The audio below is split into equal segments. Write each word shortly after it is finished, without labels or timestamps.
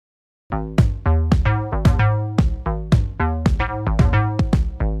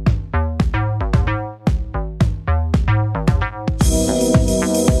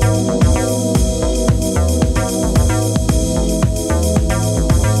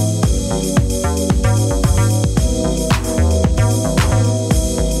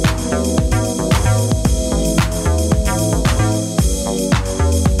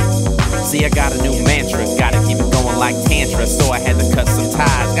See, I got a new mantra, gotta keep it going like Tantra, so I had to cut some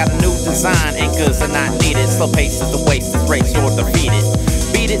ties. Got a new design, anchors are not needed. Slow pace is the waste, this race you're defeated.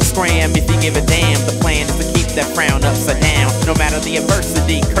 Beat it, scram if you give a damn. The plan is to keep that frown upside down. No matter the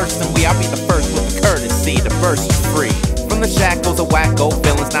adversity, curse them, I'll be the first with the courtesy to burst you free. From the shackles of wacko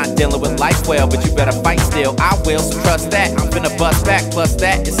feelings, not dealing with life well, but you better fight still, I will, so trust that. I'm finna bust back, plus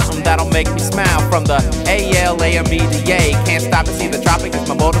that is something that'll make me smile. From the A-L-A-M-B-D-A, can't stop to see the tropic, it's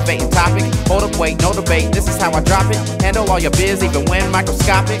my motivating topic. Hold up, wait, no debate, this is how I drop it. Handle all your biz, even when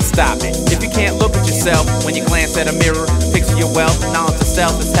microscopic. Stop it, if you can't look at yourself when you glance at a mirror, picture your wealth, knowledge of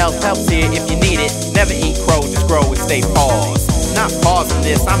self is health, helps here if you need it. Never eat crow, just grow and stay paused. Not pausing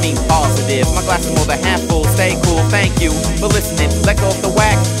this, I mean positive. My glass is more than half full, stay cool, thank you for listening. Let go of the